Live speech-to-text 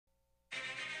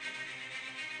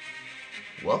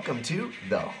Welcome to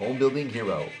The Home Building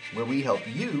Hero, where we help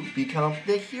you become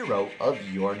the hero of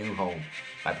your new home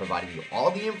by providing you all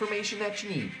the information that you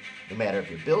need. No matter if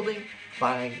you're building,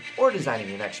 buying, or designing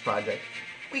your next project,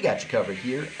 we got you covered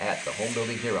here at The Home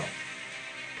Building Hero.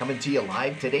 Coming to you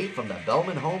live today from the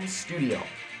Bellman Homes studio.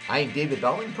 I am David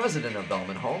Bellman, president of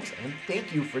Bellman Homes, and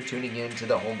thank you for tuning in to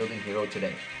The Home Building Hero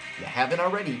today. If you haven't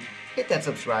already, hit that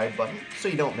subscribe button so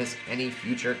you don't miss any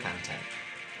future content.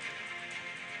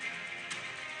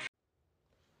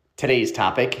 Today's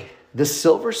topic, the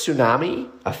silver tsunami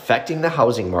affecting the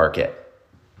housing market.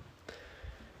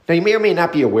 Now, you may or may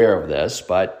not be aware of this,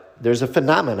 but there's a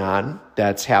phenomenon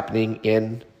that's happening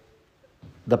in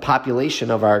the population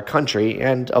of our country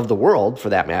and of the world, for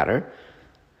that matter,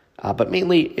 but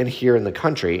mainly here in the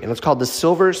country, and it's called the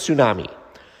silver tsunami.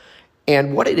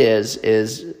 And what it is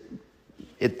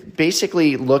it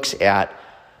basically looks at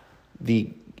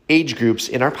the age groups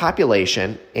in our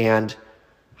population and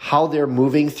how they're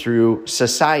moving through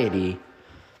society.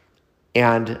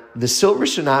 And the silver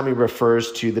tsunami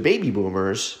refers to the baby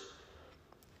boomers,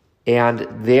 and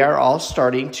they are all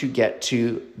starting to get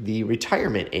to the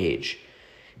retirement age.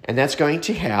 And that's going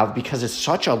to have, because it's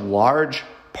such a large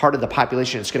part of the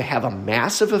population, it's going to have a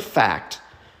massive effect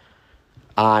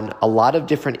on a lot of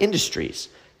different industries.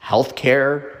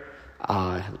 Healthcare,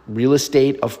 real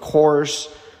estate, of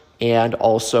course, and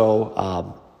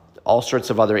also all sorts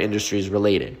of other industries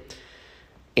related.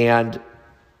 And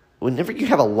whenever you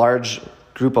have a large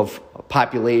group of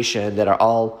population that are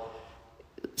all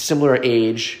similar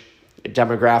age,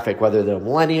 demographic, whether they're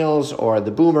millennials or the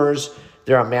boomers,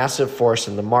 they're a massive force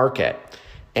in the market.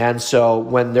 And so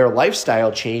when their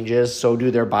lifestyle changes, so do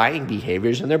their buying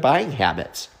behaviors and their buying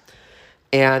habits.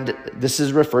 And this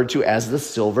is referred to as the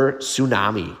silver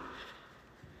tsunami.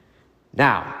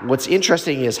 Now, what's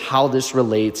interesting is how this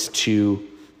relates to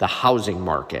the housing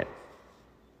market.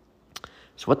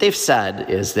 So what they've said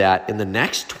is that in the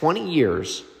next 20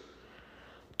 years,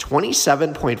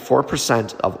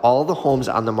 27.4% of all the homes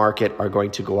on the market are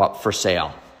going to go up for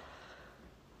sale.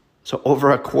 So over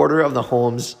a quarter of the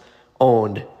homes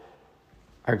owned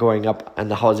are going up in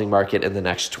the housing market in the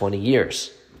next 20 years.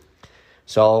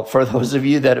 So for those of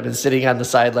you that have been sitting on the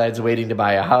sidelines waiting to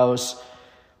buy a house,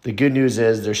 the good news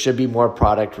is there should be more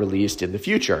product released in the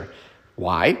future.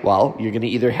 Why? Well, you're going to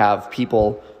either have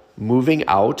people moving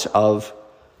out of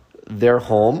their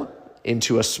home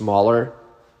into a smaller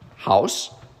house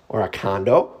or a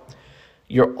condo.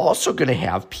 You're also going to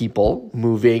have people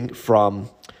moving from,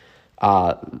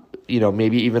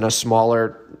 maybe even a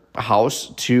smaller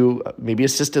house to maybe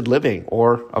assisted living,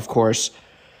 or of course,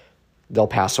 they'll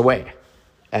pass away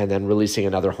and then releasing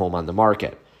another home on the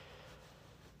market.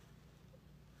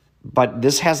 But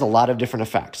this has a lot of different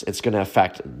effects. It's going to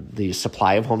affect the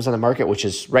supply of homes on the market, which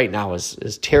is right now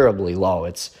is terribly low.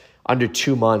 It's under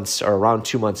 2 months or around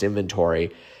 2 months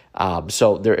inventory.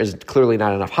 So there is clearly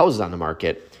not enough houses on the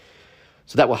market.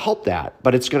 So that will help that.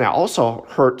 But it's going to also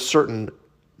hurt certain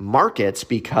markets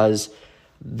because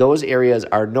those areas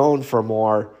are known for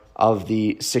more of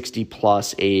the 60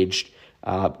 plus aged,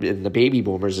 in the baby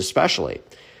boomers especially.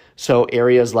 So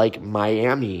areas like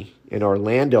Miami and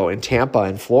Orlando and Tampa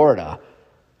and Florida,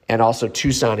 and also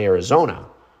Tucson, Arizona,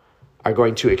 are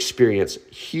going to experience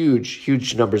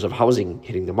huge numbers of housing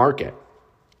hitting the market.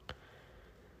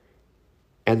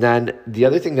 And then the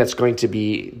other thing that's going to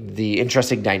be the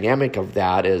interesting dynamic of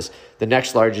that is the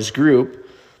next largest group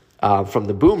from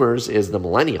the boomers is the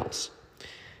millennials.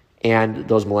 And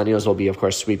those millennials will be, of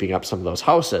course, sweeping up some of those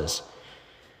houses.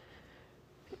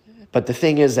 But the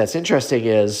thing is that's interesting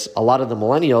is a lot of the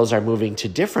millennials are moving to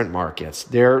different markets.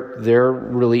 They're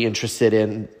really interested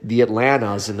in the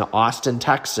Atlantas and the Austin,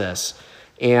 Texas,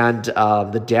 and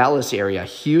the Dallas area,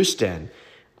 Houston,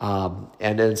 and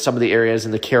then some of the areas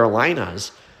in the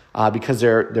Carolinas, because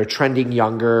they're trending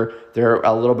younger. They're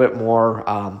a little bit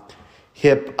more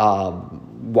hip,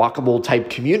 walkable type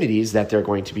communities that they're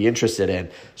going to be interested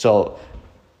in. So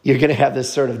you're going to have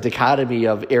this sort of dichotomy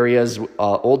of areas,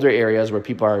 older areas where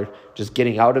people are just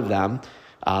getting out of them,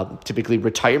 typically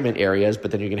retirement areas, but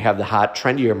then you're going to have the hot,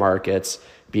 trendier markets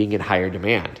being in higher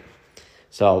demand.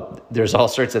 So there's all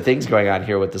sorts of things going on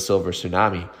here with the silver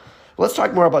tsunami. Let's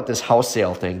talk more about this house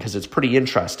sale thing because it's pretty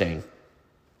interesting.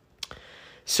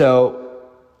 So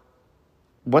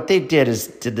what they did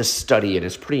this study, and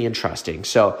it's pretty interesting.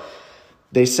 So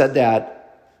they said that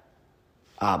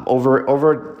over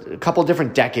a couple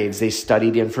different decades, they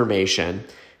studied information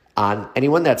on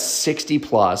anyone that's 60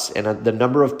 plus and the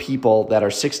number of people that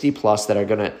are 60 plus that are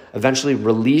going to eventually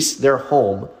release their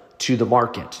home to the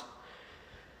market.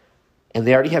 And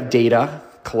they already have data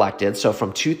collected. So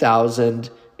from 2000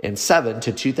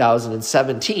 to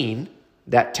 2017,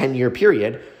 that 10-year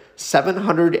period,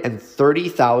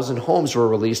 730,000 homes were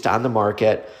released on the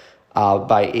market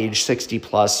by age 60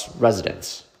 plus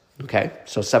residents. Okay,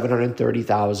 so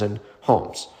 730,000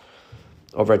 homes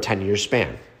over a 10-year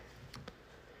span.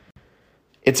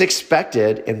 It's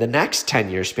expected in the next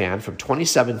 10-year span from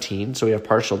 2017, so we have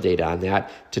partial data on that,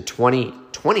 to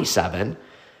 2027,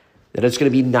 that it's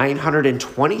going to be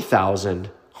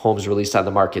 920,000 homes released on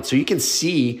the market. So you can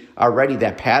see already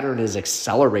that pattern is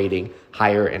accelerating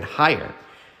higher and higher.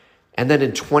 And then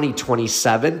in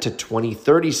 2027 to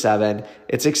 2037,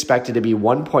 it's expected to be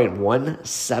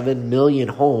 1.17 million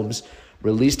homes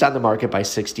released on the market by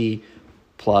 60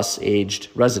 plus aged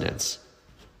residents.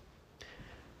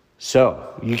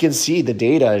 So you can see the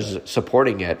data is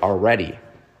supporting it already.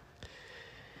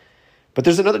 But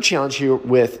there's another challenge here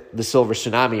with the silver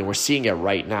tsunami, and we're seeing it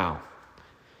right now.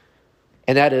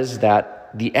 And that is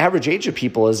that the average age of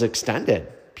people is extended.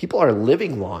 People are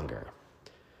living longer.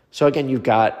 So again, you've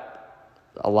got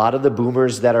a lot of the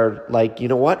boomers that are like, you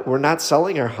know what, we're not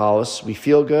selling our house. We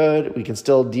feel good. We can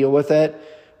still deal with it.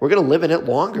 We're going to live in it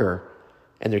longer.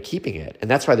 And they're keeping it. And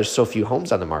that's why there's so few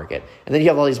homes on the market. And then you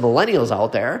have all these millennials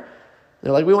out there.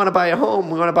 They're like, we want to buy a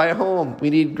home. We want to buy a home. We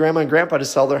need grandma and grandpa to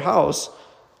sell their house.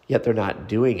 Yet they're not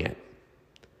doing it.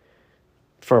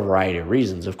 For a variety of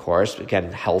reasons, of course.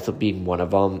 Again, health being one of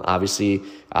them. Obviously,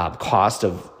 cost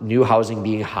of new housing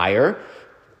being higher.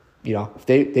 You know, if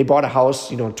they bought a house,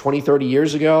 20, 30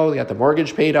 years ago, they got the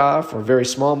mortgage paid off or a very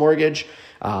small mortgage.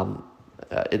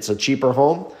 It's a cheaper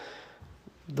home.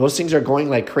 Those things are going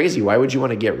like crazy. Why would you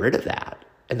want to get rid of that?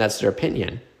 And that's their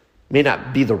opinion. May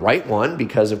not be the right one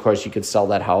because, of course, you could sell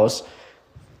that house,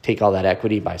 take all that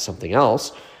equity, buy something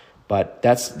else. But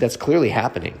that's clearly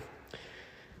happening.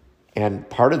 And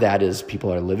part of that is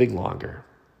people are living longer.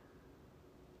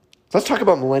 Let's talk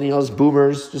about millennials,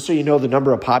 boomers, just so you know the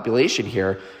number of population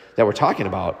here that we're talking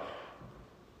about.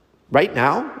 Right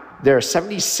now, there are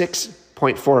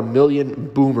 76.4 million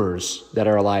boomers that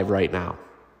are alive right now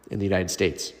in the United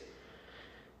States.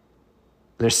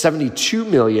 There's 72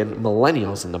 million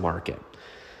millennials in the market.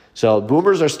 So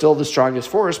boomers are still the strongest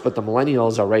force, but the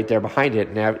millennials are right there behind it.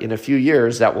 And in a few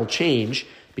years, that will change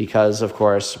because, of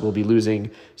course, we'll be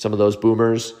losing some of those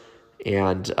boomers.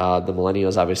 And the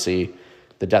millennials, obviously,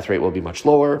 the death rate will be much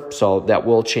lower. So that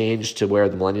will change to where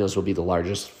the millennials will be the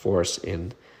largest force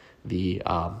in the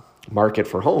market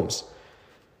for homes.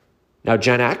 Now,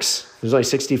 Gen X, there's only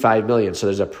 65 million. So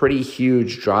there's a pretty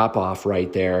huge drop-off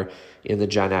right there in the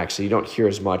Gen X. So you don't hear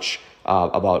as much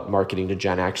about marketing to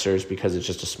Gen Xers because it's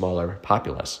just a smaller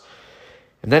populace.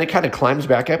 And then it kind of climbs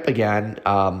back up again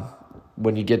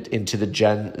when you get into the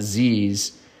Gen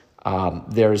Zs.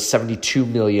 There's 72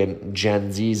 million Gen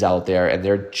Zs out there, and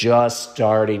they're just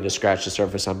starting to scratch the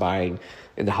surface on buying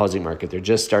in the housing market. They're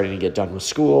just starting to get done with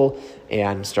school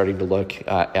and starting to look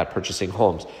at purchasing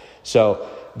homes. So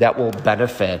that will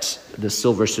benefit, the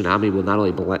silver tsunami will not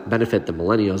only benefit the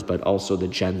millennials, but also the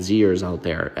Gen Zers out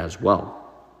there as well.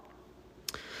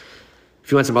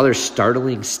 If you want some other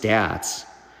startling stats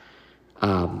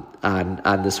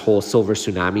on this whole silver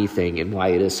tsunami thing and why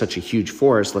it is such a huge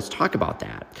force, let's talk about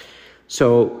that.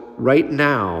 So right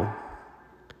now,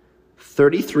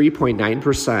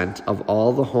 33.9% of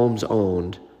all the homes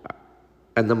owned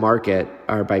in the market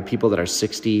are by people that are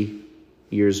 60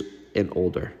 years and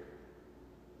older.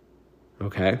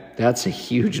 Okay, that's a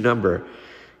huge number.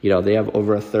 They have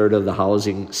over a third of the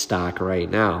housing stock right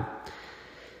now.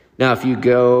 Now, if you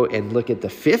go and look at the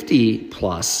 50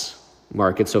 plus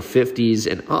market, so 50s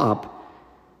and up,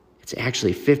 it's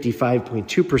actually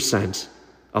 55.2%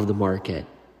 of the market.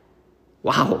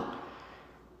 Wow.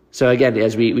 So again,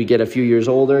 as we get a few years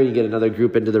older, you get another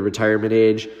group into the retirement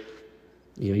age,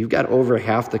 you've got over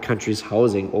half the country's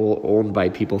housing owned by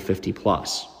people 50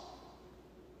 plus.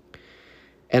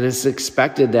 And it's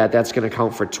expected that that's going to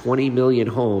count for 20 million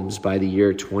homes by the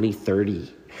year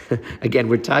 2030. Again,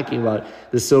 we're talking about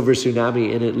the silver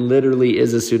tsunami, and it literally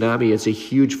is a tsunami. It's a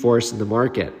huge force in the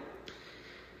market.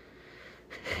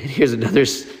 And here's another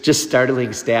just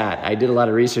startling stat. I did a lot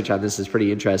of research on this. It's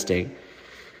pretty interesting.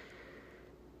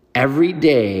 Every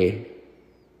day,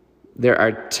 there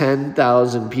are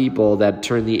 10,000 people that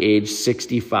turn the age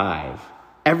 65.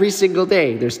 Every single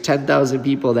day, there's 10,000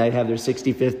 people that have their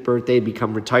 65th birthday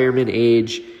become retirement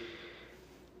age.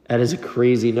 That is a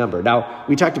crazy number. Now,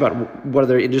 we talked about what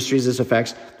other industries this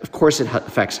affects. Of course, it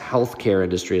affects healthcare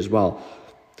industry as well.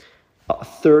 A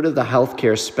third of the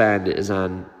healthcare spend is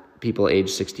on people age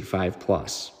 65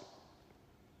 plus,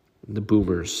 the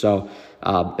boomers. So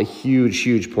a huge,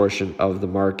 huge portion of the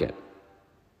market.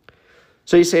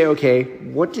 So you say, okay,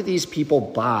 what do these people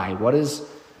buy? What is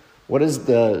What is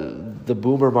the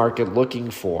boomer market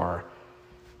looking for?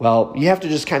 Well, you have to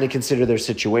just kind of consider their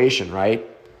situation, right?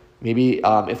 Maybe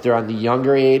if they're on the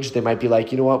younger age, they might be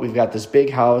like, you know what, we've got this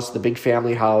big house, the big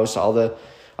family house,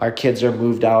 our kids are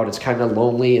moved out, it's kind of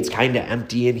lonely, it's kind of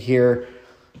empty in here.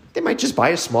 They might just buy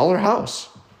a smaller house.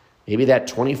 Maybe that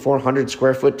 2,400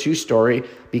 square foot 2-story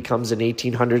becomes an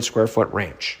 1,800 square foot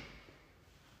ranch.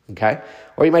 Okay?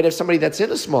 Or you might have somebody that's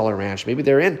in a smaller ranch. Maybe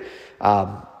they're in,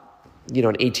 an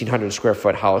 1,800 square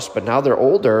foot house, but now they're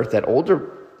older, that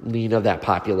older lean of that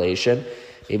population.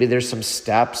 Maybe there's some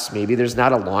steps. Maybe there's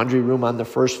not a laundry room on the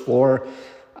first floor.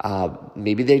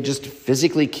 Maybe they just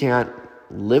physically can't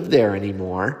live there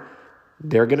anymore.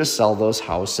 They're going to sell those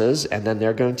houses, and then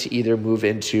they're going to either move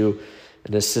into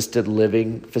an assisted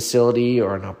living facility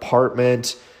or an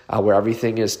apartment where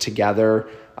everything is together,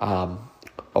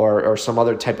 or some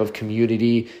other type of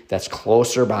community that's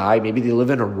closer by. Maybe they live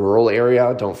in a rural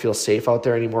area, don't feel safe out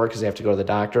there anymore because they have to go to the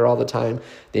doctor all the time.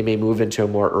 They may move into a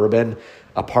more urban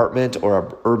apartment or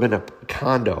an urban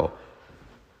condo.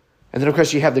 And then, of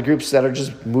course, you have the groups that are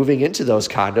just moving into those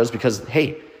condos because,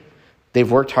 hey, they've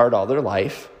worked hard all their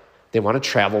life. They want to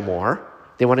travel more.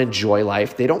 They want to enjoy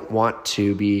life. They don't want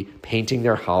to be painting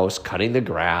their house, cutting the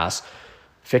grass,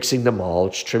 fixing the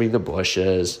mulch, trimming the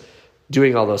bushes,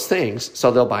 doing all those things.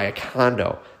 So they'll buy a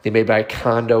condo. They may buy a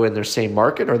condo in their same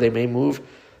market, or they may move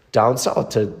down south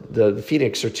to the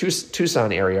Phoenix or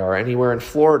Tucson area, or anywhere in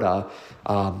Florida,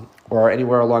 or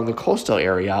anywhere along the coastal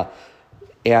area.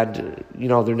 And,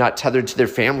 they're not tethered to their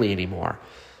family anymore.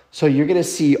 So you're going to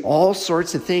see all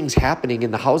sorts of things happening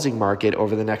in the housing market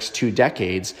over the next 2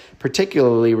 decades,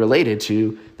 particularly related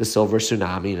to the silver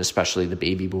tsunami and especially the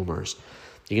baby boomers.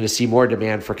 You're going to see more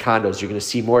demand for condos. You're going to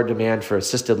see more demand for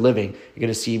assisted living. You're going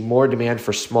to see more demand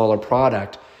for smaller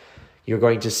product. You're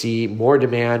going to see more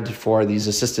demand for these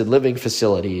assisted living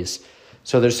facilities.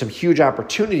 So there's some huge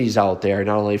opportunities out there,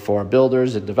 not only for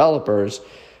builders and developers,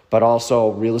 but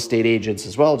also real estate agents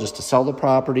as well, just to sell the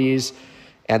properties.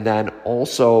 And then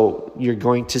also you're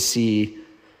going to see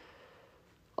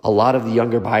a lot of the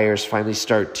younger buyers finally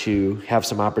start to have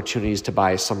some opportunities to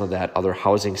buy some of that other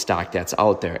housing stock that's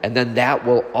out there. And then that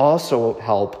will also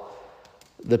help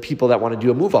the people that want to do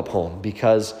a move-up home,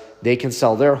 because they can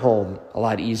sell their home a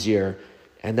lot easier,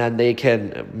 and then they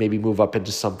can maybe move up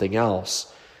into something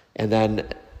else. And then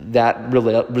that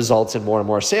really results in more and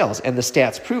more sales. And the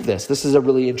stats prove this. This is a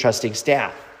really interesting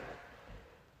stat.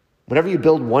 Whenever you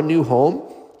build one new home,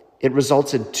 it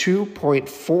results in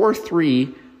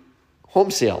 2.43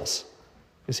 home sales.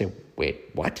 You say, wait,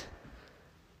 what?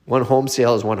 One home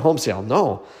sale is one home sale.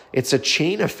 No, it's a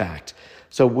chain effect.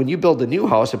 So when you build a new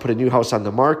house and put a new house on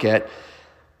the market,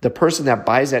 the person that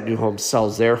buys that new home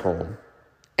sells their home.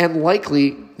 And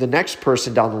likely the next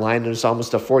person down the line, there's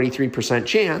almost a 43%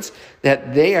 chance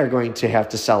that they are going to have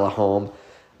to sell a home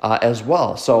as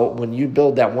well. So when you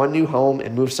build that one new home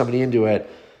and move somebody into it,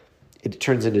 it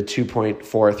turns into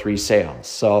 2.43 sales.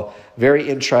 So very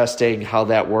interesting how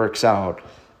that works out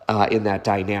in that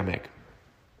dynamic.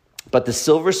 But the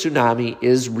silver tsunami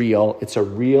is real. It's a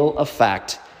real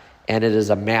effect, and it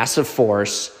is a massive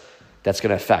force that's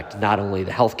going to affect not only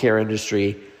the healthcare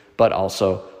industry, but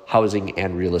also housing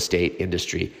and real estate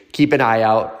industry. Keep an eye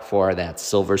out for that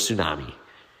silver tsunami.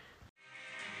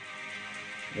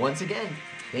 Once again,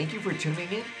 thank you for tuning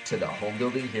in to the Home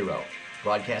Building Hero,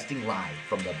 broadcasting live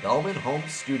from the Bellman Home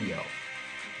Studio.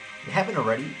 If you haven't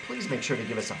already, please make sure to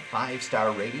give us a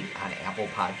 5-star rating on Apple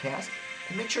Podcasts,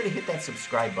 and make sure to hit that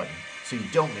subscribe button so you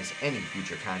don't miss any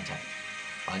future content.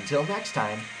 Until next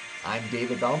time, I'm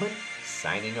David Bellman,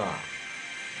 signing off.